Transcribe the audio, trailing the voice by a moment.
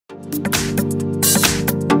In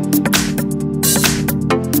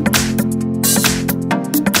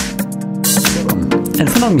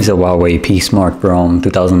front of me is a HUAWEI P Smart from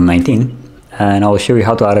 2019, and I'll show you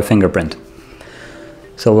how to add a fingerprint.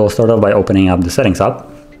 So we'll start off by opening up the settings app,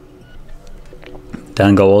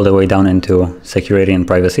 then go all the way down into security and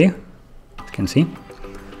privacy, as you can see.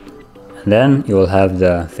 And then you will have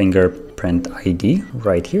the fingerprint ID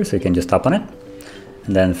right here, so you can just tap on it.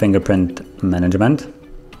 And then fingerprint management.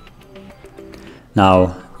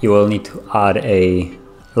 Now you will need to add a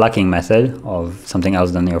locking method of something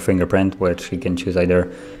else than your fingerprint, which you can choose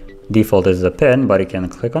either default as a PIN, but you can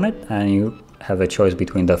click on it and you have a choice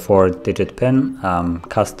between the 4-digit PIN,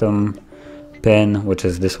 custom PIN, which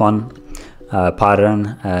is this one,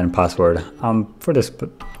 pattern, and password. For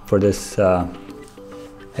this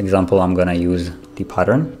example, I'm gonna use the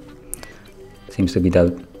pattern. Seems to be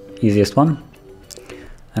the easiest one.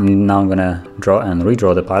 And now I'm gonna draw and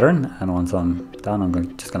redraw the pattern, and once I'm done,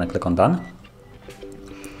 I'm just gonna click on done.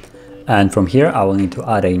 And from here I will need to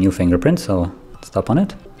add a new fingerprint, so let's tap on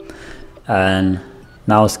it. And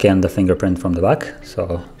now scan the fingerprint from the back, so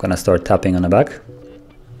I'm gonna start tapping on the back.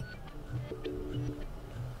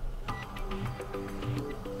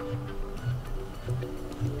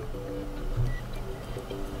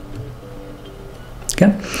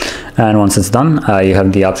 Okay, and once it's done, you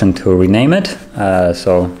have the option to rename it,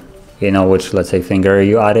 so you know which, let's say, finger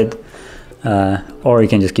you added, or you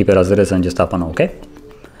can just keep it as it is and just tap on OK.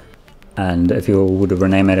 And if you would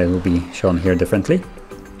rename it, it will be shown here differently.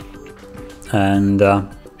 And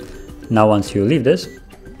now once you leave this,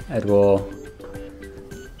 it will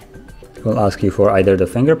ask you for either the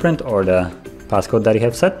fingerprint or the passcode that you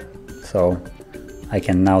have set. So I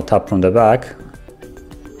can now tap from the back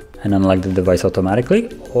and unlock the device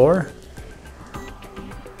automatically, or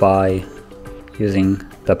by using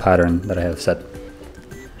the pattern that I have set.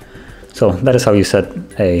 So that is how you set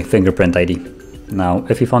a fingerprint ID. Now,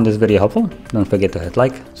 if you found this video helpful, don't forget to hit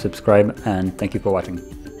like, subscribe, and thank you for watching.